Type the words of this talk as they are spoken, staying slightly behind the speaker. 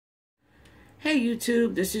Hey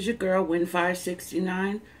YouTube, this is your girl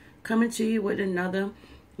Win569 coming to you with another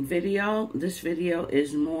video. This video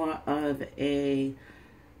is more of a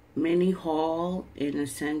mini haul in a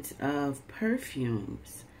sense of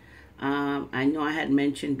perfumes. I know I had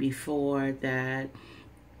mentioned before that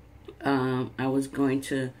I was going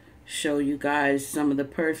to show you guys some of the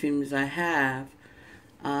perfumes I have.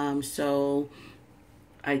 So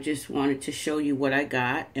I just wanted to show you what I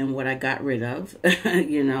got and what I got rid of,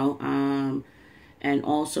 and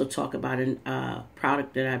also talk about a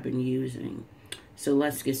product that I've been using. So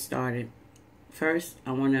let's get started. First,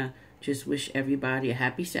 I want to just wish everybody a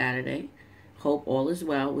happy Saturday. Hope all is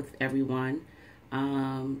well with everyone.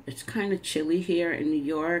 It's kind of chilly here in New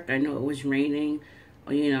York. I know it was raining,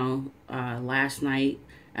 last night.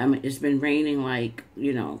 It's been raining like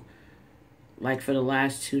for the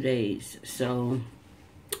last 2 days. So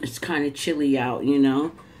it's kind of chilly out,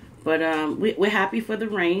 But we're happy for the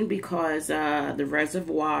rain because the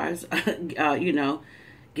reservoirs,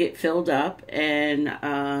 get filled up,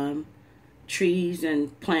 and trees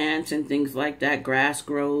and plants and things like that, grass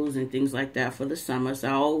grows and things like that for the summer. So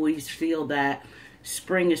I always feel that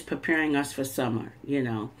spring is preparing us for summer,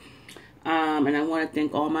 And I want to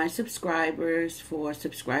thank all my subscribers for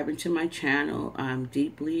subscribing to my channel. I'm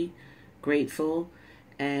deeply grateful.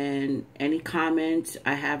 And any comments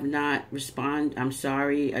I have not responded, I'm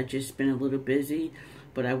sorry. I've just been a little busy.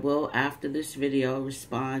 But I will, after this video,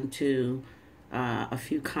 respond to a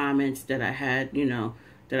few comments that I had,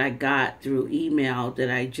 that I got through email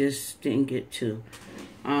that I just didn't get to.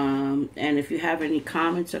 And if you have any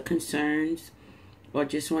comments or concerns, or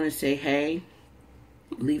just want to say hey,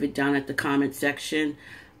 leave it down at the comment section.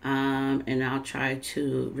 And I'll try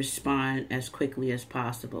to respond as quickly as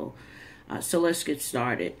possible. So let's get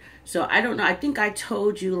started. So I don't know. I think I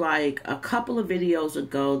told you like a couple of videos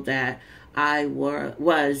ago that I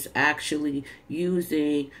was actually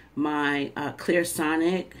using my Clear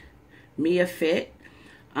Sonic Mia Fit.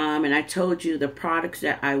 And I told you the products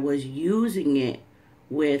that I was using it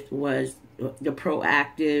with was the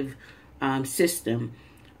Proactive system.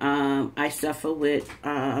 I suffer with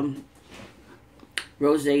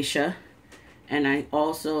rosacea. And I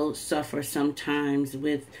also suffer sometimes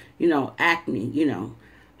with, acne,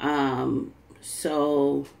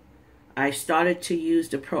 So I started to use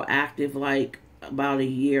the Proactive like about a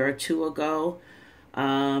year or two ago.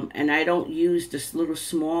 And I don't use the little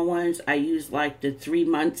small ones. I use like the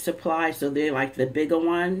 3-month supply. So they're like the bigger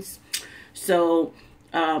ones. So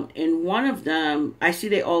in one of them, I see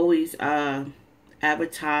they always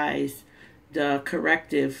advertise the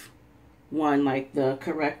corrective one, like the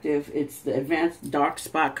corrective, it's the advanced dark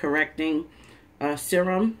spot correcting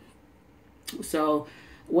serum. So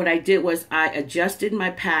what I did was I adjusted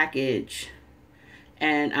my package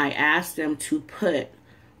and I asked them to put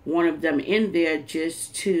one of them in there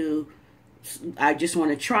I just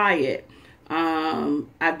want to try it.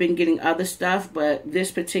 I've been getting other stuff, but this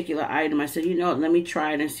particular item, I said, let me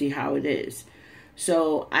try it and see how it is.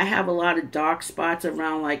 So I have a lot of dark spots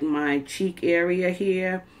around like my cheek area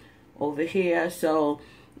here, over here. So,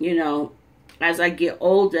 as I get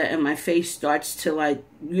older and my face starts to like,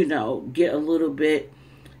 get a little bit,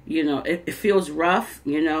 it feels rough,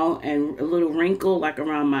 and a little wrinkle like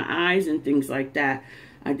around my eyes and things like that.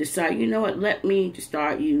 I decided, let me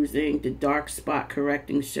start using the dark spot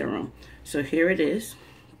correcting serum. So here it is.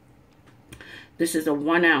 This is a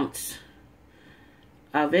 1 ounce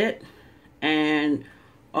of it. And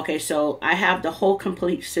okay, so I have the whole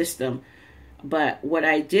complete system. But what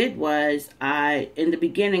I did was in the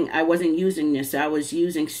beginning, I wasn't using this. I was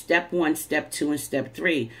using step 1, step 2, and step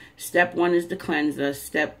 3. Step 1 is the cleanser.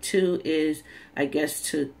 Step 2 is, I guess,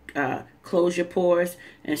 to close your pores.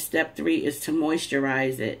 And step 3 is to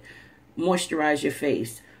moisturize your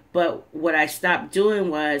face. But what I stopped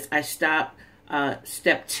doing was I stopped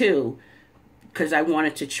step 2 because I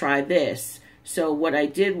wanted to try this. So what I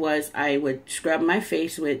did was I would scrub my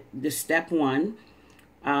face with the step 1.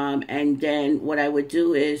 And then what I would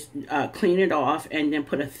do is clean it off and then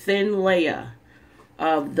put a thin layer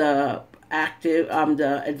of the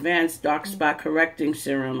the advanced dark spot correcting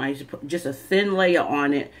serum. I used to put just a thin layer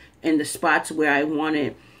on it in the spots where I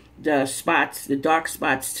wanted the dark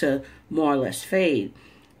spots to more or less fade.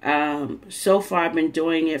 So far I've been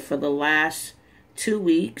doing it for the last 2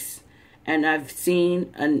 weeks, and I've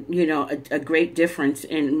seen a great difference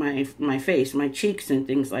in my face, my cheeks and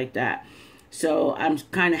things like that. So I'm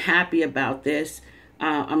kind of happy about this.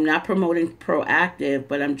 I'm not promoting Proactive,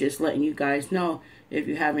 but I'm just letting you guys know if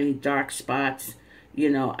you have any dark spots, You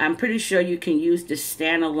know, I'm pretty sure you can use this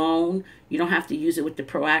standalone. You don't have to use it with the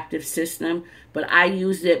proactive system, but I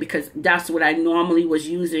used it because that's what I normally was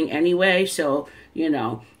using anyway. So, you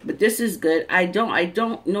know, but this is good. I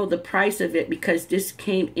don't know the price of it because this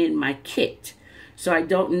came in my kit. So I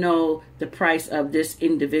don't know the price of this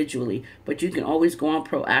individually, but you can always go on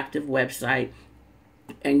Proactive website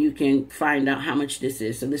and you can find out how much this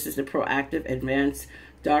is. So this is the Proactive Advanced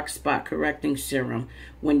Dark Spot Correcting Serum.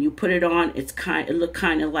 When you put it on, it look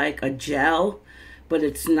kind of like a gel, but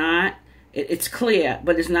it's not. It's clear,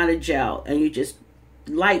 but it's not a gel. And you just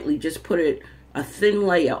lightly just put it a thin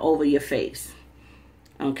layer over your face.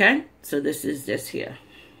 Okay, so this is this here.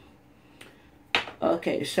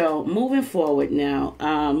 Okay, so moving forward now,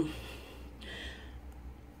 a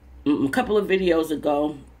couple of videos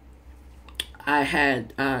ago, I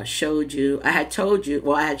had showed you that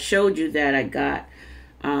I got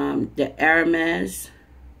the Hermes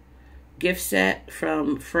gift set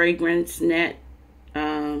from FragranceNet,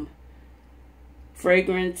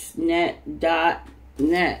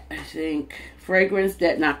 FragranceNet.net, I think,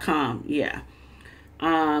 FragranceNet.com, yeah.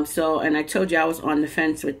 So, and I told you I was on the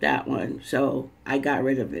fence with that one, so I got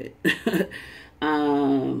rid of it.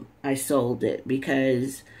 I sold it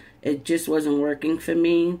because it just wasn't working for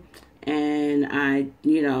me, and I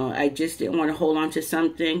just didn't want to hold on to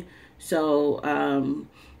something. So,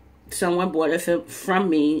 someone bought it from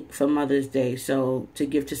me for Mother's Day, so to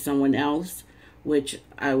give to someone else, which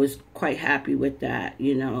I was quite happy with that,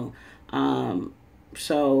 you know.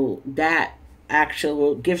 So that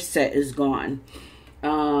actual gift set is gone.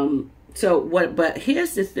 But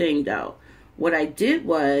here's the thing though. What I did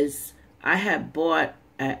was I had bought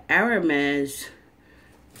an Hermes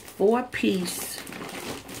 4-piece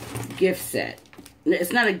gift set.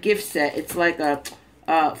 It's not a gift set. It's like a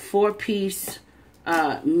 4-piece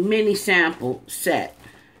mini sample set,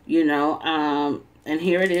 you know. And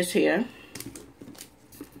here it is here.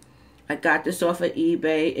 I got this off of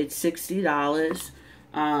eBay. It's $60.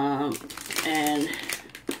 And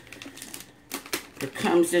it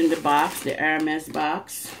comes in the box, the Hermes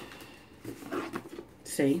box.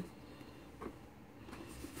 See?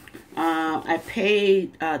 I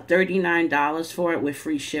paid $39 for it with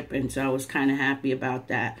free shipping, so I was kind of happy about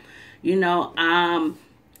that. You know,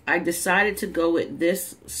 I decided to go with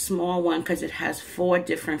this small one because it has 4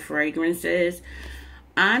 different fragrances.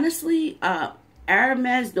 Honestly,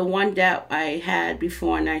 Hermes, the one that I had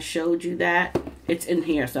before and I showed you that, it's in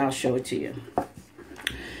here, so I'll show it to you.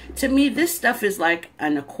 To me, this stuff is like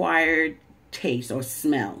an acquired taste or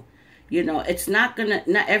smell. You know, it's not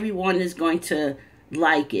everyone is going to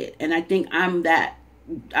like it. And I think I'm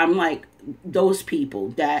like those people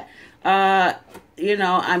that, you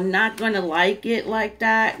know, I'm not going to like it like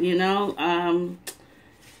that, you know.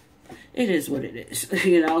 It is what it is,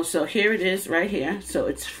 you know. So here it is right here. So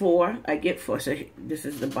it's 4. I get 4. So this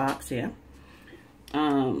is the box here.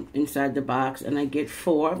 Inside the box. And I get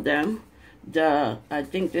 4 of them. I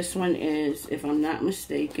think this one is, if I'm not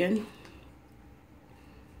mistaken,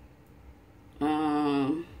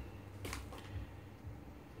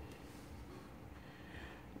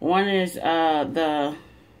 one is the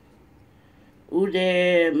Eau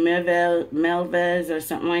de Melvez or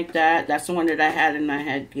something like that. That's the one that I had, and I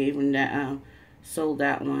had given that, sold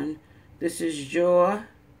that one. This is Jour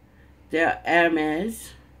de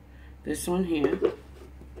Hermes. This one here.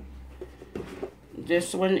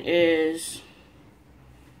 This one is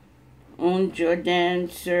Un Jardin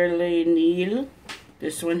sur le Nil.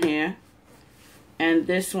 This one here. And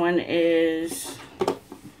this one is,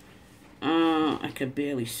 I could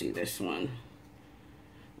barely see this one.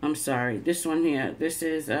 I'm sorry. This one here. This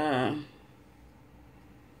is,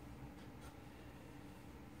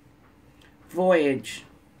 Voyage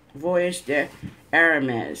de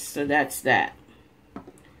Hermes. So that's that.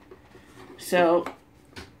 So,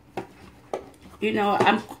 you know,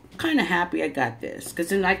 I'm kind of happy I got this, because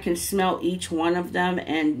then I can smell each one of them.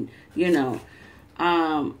 And, you know,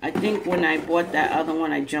 I think when I bought that other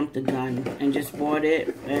one, I jumped the gun and just bought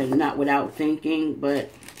it, and not without thinking. But,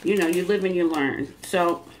 you know, you live and you learn.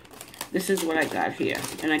 So this is what I got here.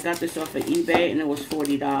 And I got this off of eBay, and it was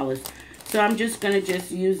 $40. So I'm just going to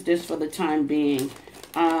just use this for the time being,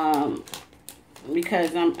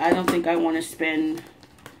 because I don't think I want to spend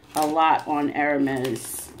a lot on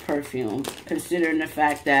Hermes perfume, considering the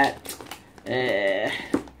fact that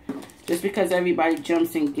just because everybody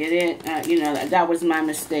jumps and get it, you know, that was my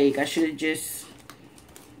mistake. I should have just,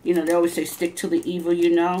 you know, they always say stick to the evil,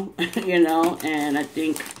 you know, you know, and I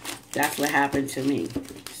think that's what happened to me.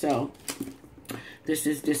 So this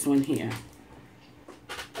is this one here.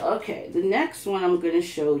 Okay, the next one I'm going to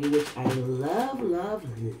show you, which I love, love,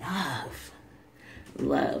 love.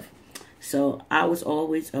 love. So I was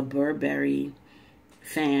always a Burberry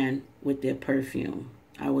fan with their perfume.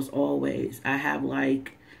 I have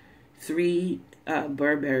like 3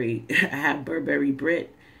 Burberry. I have Burberry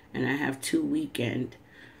Brit and I have 2 Weekend.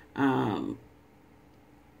 I'm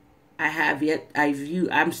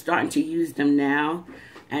starting to use them now,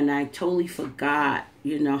 and I totally forgot,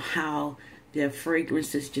 how their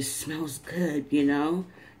fragrances just smells good,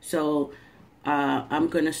 So I'm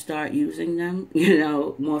going to start using them,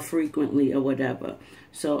 more frequently or whatever.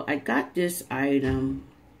 So I got this item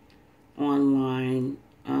online,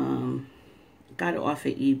 got it off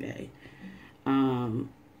of eBay, and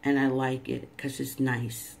I like it because it's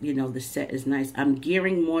nice. The set is nice. I'm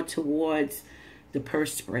gearing more towards the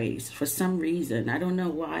purse sprays for some reason. I don't know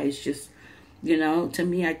why. It's just, to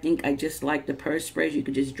me, I think I just like the purse sprays. You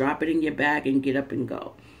could just drop it in your bag and get up and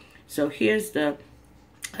go. So here's I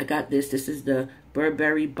got this. This is the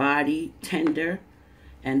Burberry Body Tender,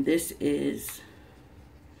 and this is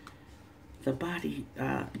the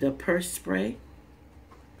the purse spray,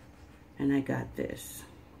 and I got this,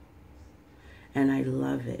 and I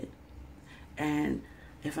love it. And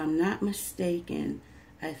if I'm not mistaken,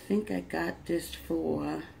 I think I got this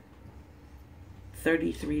for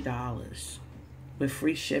 $33 with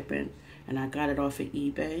free shipping, and I got it off of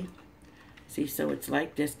eBay. See, so it's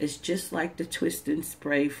like this. It's just like the twist and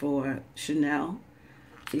spray for Chanel.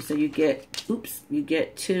 See, so you get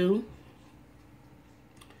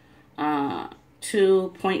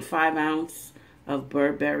 2.5 ounce of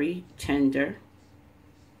Burberry Tender,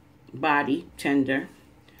 Body Tender.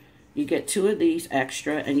 You get 2 of these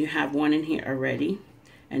extra, and you have 1 in here already.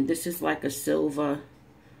 And this is like a silver,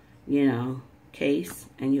 case.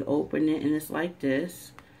 And you open it, and it's like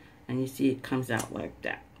this. And you see it comes out like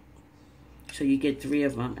that. So you get 3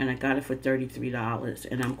 of them, and I got it for $33,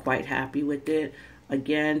 and I'm quite happy with it.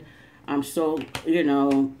 Again, I'm so,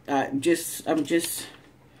 I'm just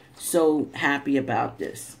so happy about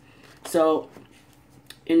this. So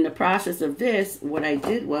in the process of this, what I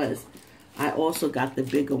did was I also got the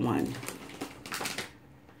bigger one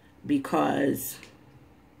because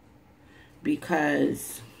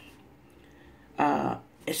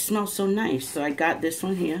it smells so nice. So I got this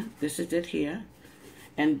one here. This is it here.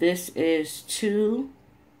 And this is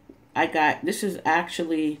this is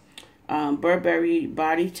actually Burberry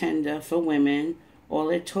Body Tender for women,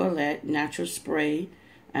 Eau de Toilette Natural Spray.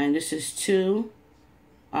 And this is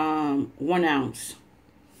 1 ounce.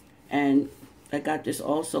 And I got this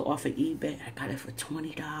also off of eBay. I got it for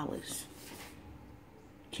 $20.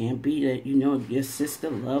 Can't beat it. Your sister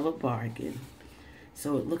love a bargain.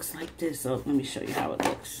 So it looks like this. So let me show you how it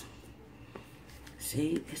looks.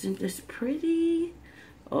 See, isn't this pretty?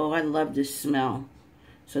 Oh, I love this smell.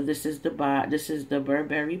 So this is the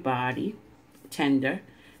Burberry Body Tender,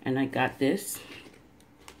 and I got this.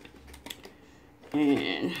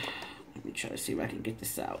 And let me try to see if I can get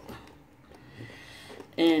this out.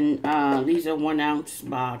 And these are 1 ounce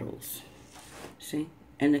bottles. See,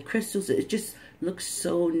 and the crystals. It just looks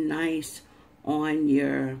so nice on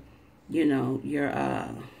your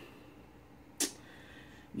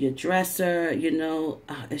dresser,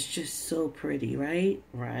 it's just so pretty, right?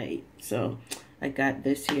 Right. So I got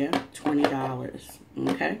this here, $20.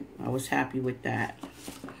 Okay, I was happy with that.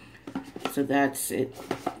 So that's it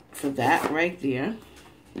for that right there.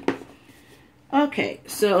 Okay,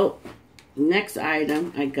 so next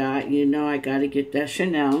item I got, I got to get that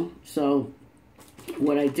Chanel. So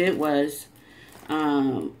what I did was,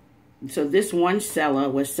 so this one seller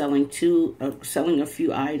was selling a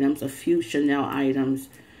few items, a few Chanel items,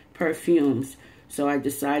 perfumes. So I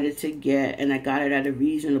decided to get, and I got it at a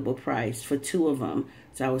reasonable price for 2 of them.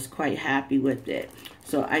 So I was quite happy with it.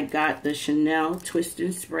 So I got the Chanel Twist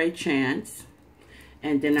and Spray Chance.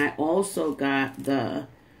 And then I also got the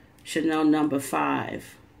Chanel No.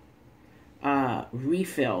 5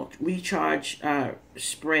 recharge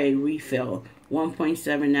spray refill,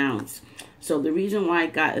 1.7 ounce. So the reason why I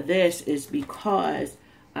got this is because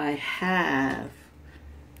I have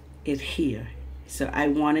it here. So I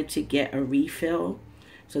wanted to get a refill.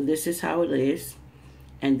 So this is how it is.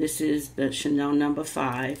 And this is the Chanel No.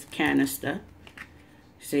 5 canister.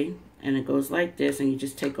 See? And it goes like this. And you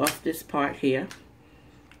just take off this part here.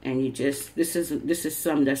 And you just, this is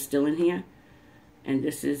some that's still in here. And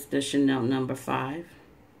this is the Chanel No. 5.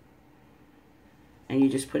 And you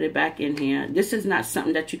just put it back in here. This is not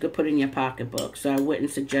something that you could put in your pocketbook. So I wouldn't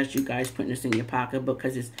suggest you guys putting this in your pocketbook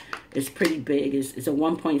because it's pretty big. It's a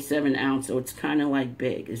 1.7 ounce, so it's kind of like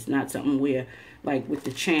big. It's not something where, like with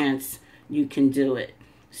the Chance, you can do it.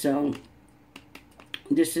 So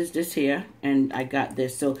this is this here, and I got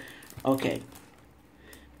this. So, okay.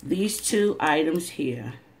 these two items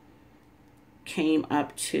here came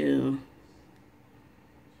up to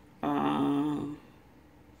 $100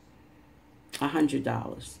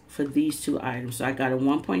 for these two items. So I got a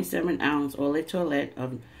 1.7 ounce Eau de Toilette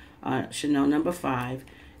of Chanel No. 5,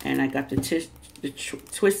 and I got the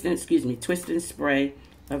twist and spray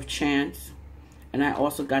of Chance, and I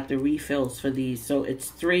also got the refills for these. So it's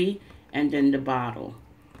 3 and then the bottle.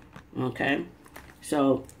 Okay,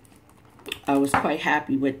 so I was quite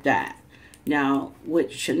happy with that. Now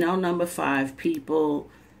with Chanel No. 5, people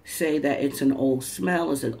say that it's an old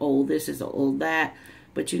smell, it's an old this, it's an old that.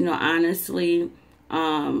 But you know, honestly,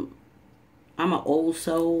 I'm an old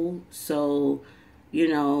soul, so you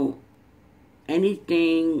know,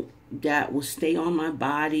 anything that will stay on my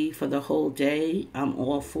body for the whole day, I'm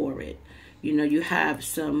all for it. You know, you have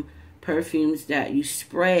some perfumes that you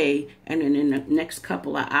spray and then in the next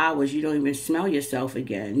couple of hours you don't even smell yourself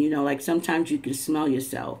again. You know, like sometimes you can smell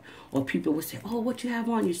yourself, or people will say, oh, what you have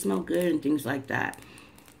on, you smell good, and things like that.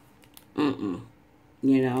 You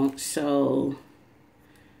know, so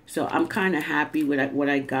I'm kind of happy with what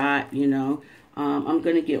I got, you know. I'm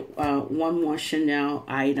going to get one more Chanel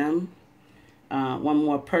item, one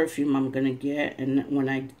more perfume I'm going to get, and when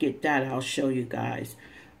I get that, I'll show you guys.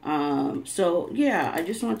 So, yeah, I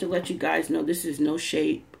just wanted to let you guys know this is no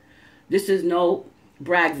shape. This is no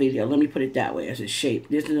brag video. Let me put it that way, as a shape.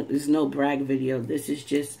 This is no brag video. This is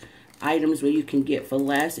just items where you can get for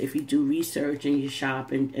less if you do research and you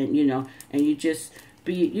shop and you know, and you just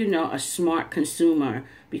be, you know, a smart consumer.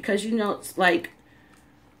 Because, you know, it's like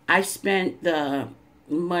I spent the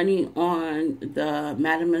money on the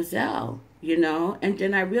Mademoiselle, you know, and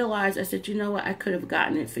then I realized, I said, you know what, I could have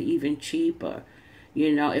gotten it for even cheaper,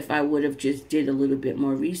 you know, if I would have just did a little bit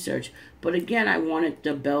more research. But again, I wanted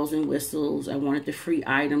the bells and whistles. I wanted the free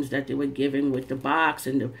items that they were giving with the box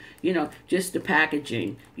and the, you know, just the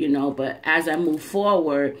packaging, you know. But as I move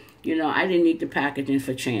forward, you know, I didn't need the packaging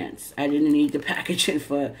for Chance. I didn't need the packaging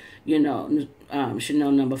for, you know,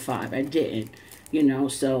 Chanel No. 5. I didn't, you know,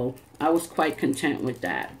 so I was quite content with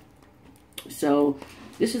that. So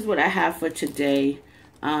this is what I have for today.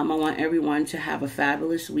 I want everyone to have a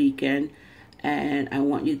fabulous weekend, and I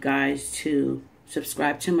want you guys to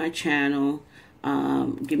subscribe to my channel,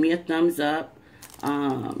 give me a thumbs up,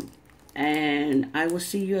 and I will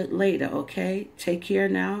see you later, okay? Take care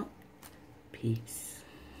now. Peace.